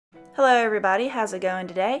Hello everybody, how's it going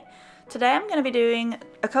today? Today I'm going to be doing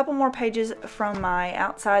a couple more pages from my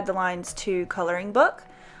Outside the Lines 2 coloring book.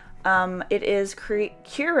 It is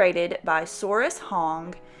curated by Soris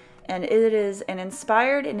Hong, and it is an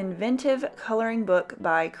inspired and inventive coloring book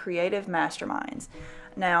by creative masterminds.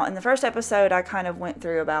 Now, in the first episode, I kind of went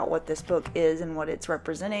through about what this book is and what it's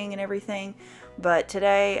representing and everything, but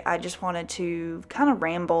today I just wanted to kind of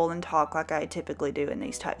ramble and talk like I typically do in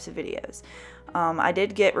these types of videos. I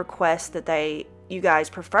did get requests that you guys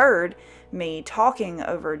preferred me talking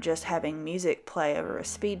over just having music play over a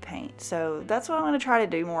speed paint, so that's what I'm going to try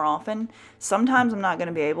to do more often. Sometimes I'm not going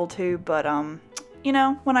to be able to, but you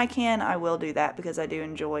know, when I can, I will do that because I do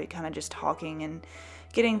enjoy kind of just talking and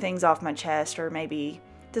getting things off my chest, or maybe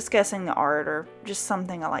discussing the art, or just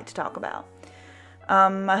something I like to talk about.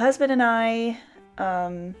 My husband and I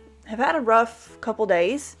have had a rough couple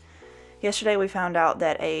days. Yesterday we found out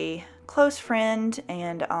that a close friend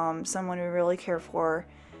and someone we really care for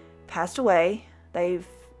passed away. They've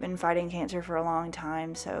been fighting cancer for a long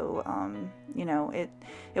time, so you know,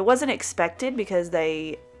 it wasn't expected because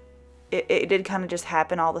it did kind of just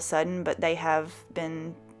happen all of a sudden, but they have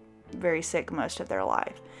been very sick most of their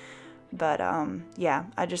life. But yeah,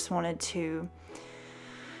 I just wanted to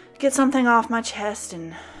get something off my chest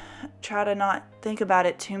and try to not think about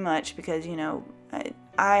it too much, because, you know,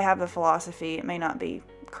 I have a philosophy, it may not be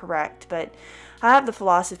correct, but I have the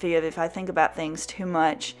philosophy of if I think about things too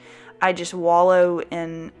much, I just wallow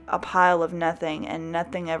in a pile of nothing and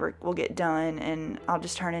nothing ever will get done, and I'll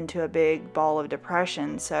just turn into a big ball of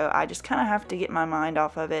depression. So I just kind of have to get my mind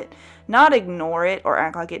off of it, not ignore it or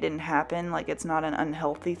act like it didn't happen, like it's not an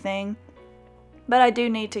unhealthy thing, but I do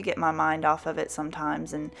need to get my mind off of it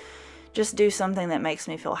sometimes and just do something that makes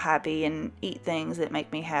me feel happy, and eat things that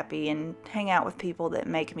make me happy, and hang out with people that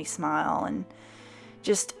make me smile, and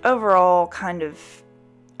just overall kind of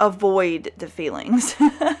avoid the feelings.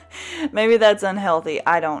 Maybe that's unhealthy,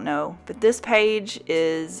 I don't know. But this page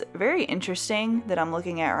is very interesting that I'm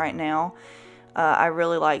looking at right now. I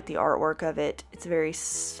really like the artwork of it. It's very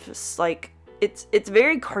it's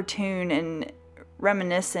very cartoon and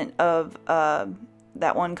reminiscent of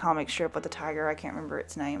that one comic strip with the tiger. I can't remember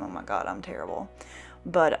its name. Oh my god, I'm terrible.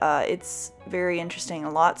 But it's very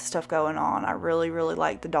interesting, lots of stuff going on. I really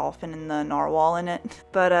like the dolphin and the narwhal in it.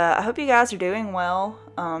 But I hope you guys are doing well.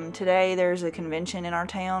 Today there's a convention in our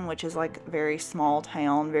town, which is like a very small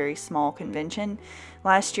town, very small convention.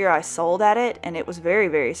 Last year I sold at it and it was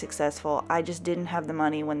very successful. I just didn't have the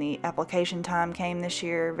money when the application time came this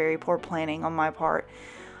year. Very poor planning on my part.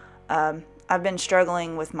 I've been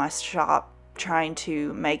struggling with my shop, trying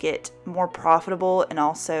to make it more profitable and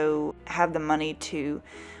also have the money to,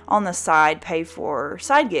 on the side, pay for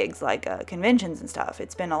side gigs like conventions and stuff.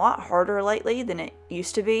 It's been a lot harder lately than it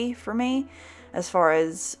used to be for me as far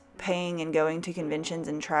as paying and going to conventions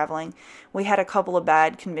and traveling. We had a couple of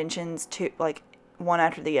bad conventions, like one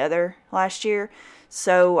after the other last year,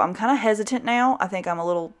 so I'm kind of hesitant now. I think I'm a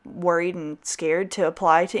little worried and scared to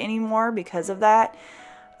apply to any more because of that.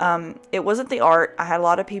 It wasn't the art. I had a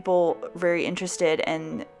lot of people very interested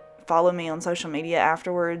and follow me on social media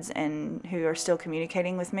afterwards, and who are still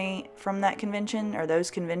communicating with me from that convention or those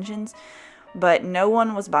conventions, but no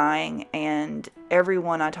one was buying, and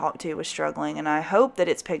everyone I talked to was struggling. And I hope that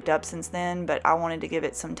it's picked up since then, but I wanted to give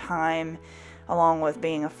it some time along with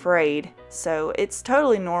being afraid. So it's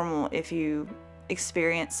totally normal if you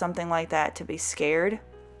experience something like that to be scared,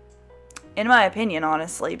 in my opinion,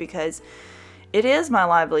 honestly, because it is my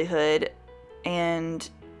livelihood, and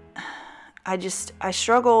I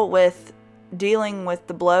struggle with dealing with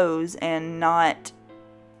the blows and not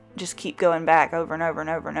just keep going back over and over and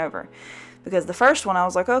over and over. Because the first one I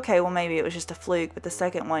was like, okay, well maybe it was just a fluke, but the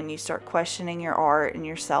second one you start questioning your art and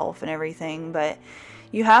yourself and everything. But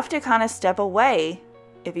you have to kind of step away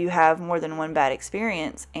if you have more than one bad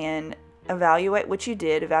experience and evaluate what you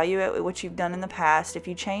did, evaluate what you've done in the past, if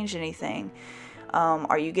you changed anything.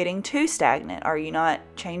 Are you getting too stagnant? Are you not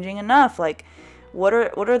changing enough? Like, what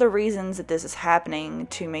are the reasons that this is happening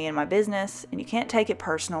to me in my business? And you can't take it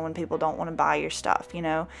personal when people don't want to buy your stuff, you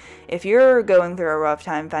know? If you're going through a rough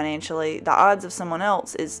time financially, the odds of someone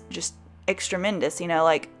else is just tremendous, you know?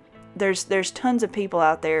 Like, there's tons of people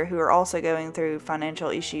out there who are also going through financial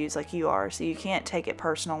issues like you are, so you can't take it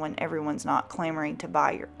personal when everyone's not clamoring to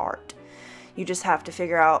buy your art. You just have to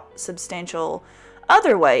figure out substantial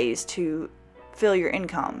other ways to fill your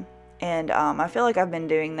income. And I feel like I've been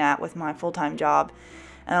doing that with my full-time job,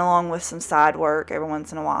 and along with some side work every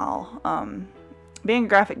once in a while. Being a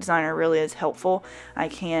graphic designer really is helpful. I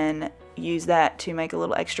can use that to make a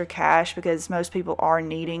little extra cash because most people are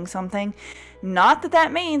needing something. Not that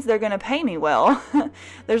that means they're going to pay me well.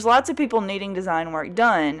 There's lots of people needing design work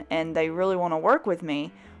done and they really want to work with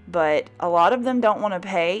me, but a lot of them don't want to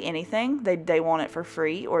pay anything. They want it for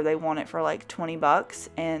free, or they want it for like 20 bucks,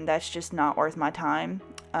 and that's just not worth my time.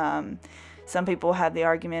 Some people have the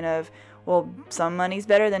argument of, well, some money's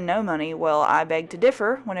better than no money. Well, I beg to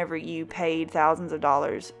differ. Whenever you paid thousands of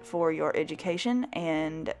dollars for your education,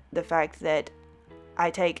 and the fact that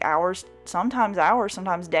I take hours,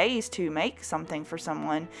 sometimes days to make something for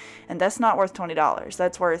someone, and that's not worth $20.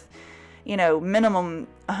 That's worth, you know, minimum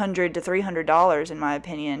 $100 to $300 in my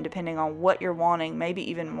opinion, depending on what you're wanting, maybe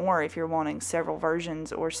even more if you're wanting several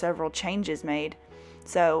versions or several changes made.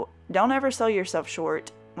 So don't ever sell yourself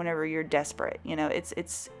short whenever you're desperate. You know,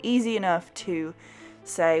 it's easy enough to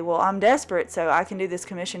say, well, I'm desperate, so I can do this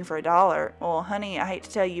commission for $1. Well, honey, I hate to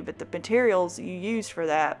tell you, but the materials you used for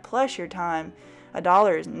that plus your time,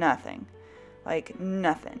 $1 is nothing. Like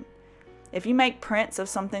nothing. If you make prints of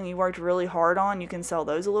something you worked really hard on, you can sell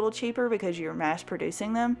those a little cheaper because you're mass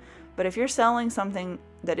producing them. But if you're selling something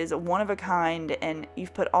that is a one of a kind and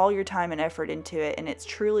you've put all your time and effort into it, and it's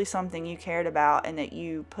truly something you cared about and that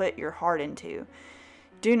you put your heart into,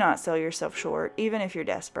 do not sell yourself short, even if you're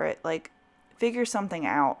desperate. Like, figure something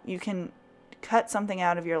out. You can cut something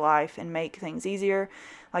out of your life and make things easier.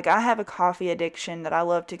 Like, I have a coffee addiction that I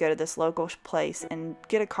love to go to this local place and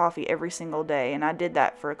get a coffee every single day, and I did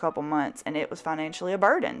that for a couple months, and it was financially a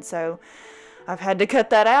burden. So I've had to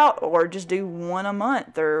cut that out, or just do one a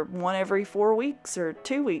month, or one every 4 weeks or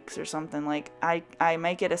 2 weeks or something. Like, I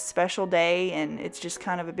make it a special day, and it's just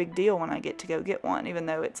kind of a big deal when I get to go get one, even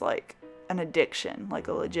though it's like an addiction, like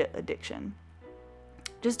a legit addiction.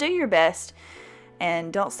 Just do your best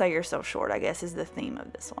and don't sell yourself short, I guess, is the theme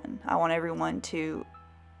of this one. I want everyone to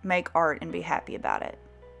make art and be happy about it.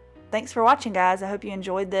 Thanks for watching, guys. I hope you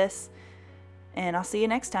enjoyed this, and I'll see you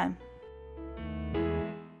next time.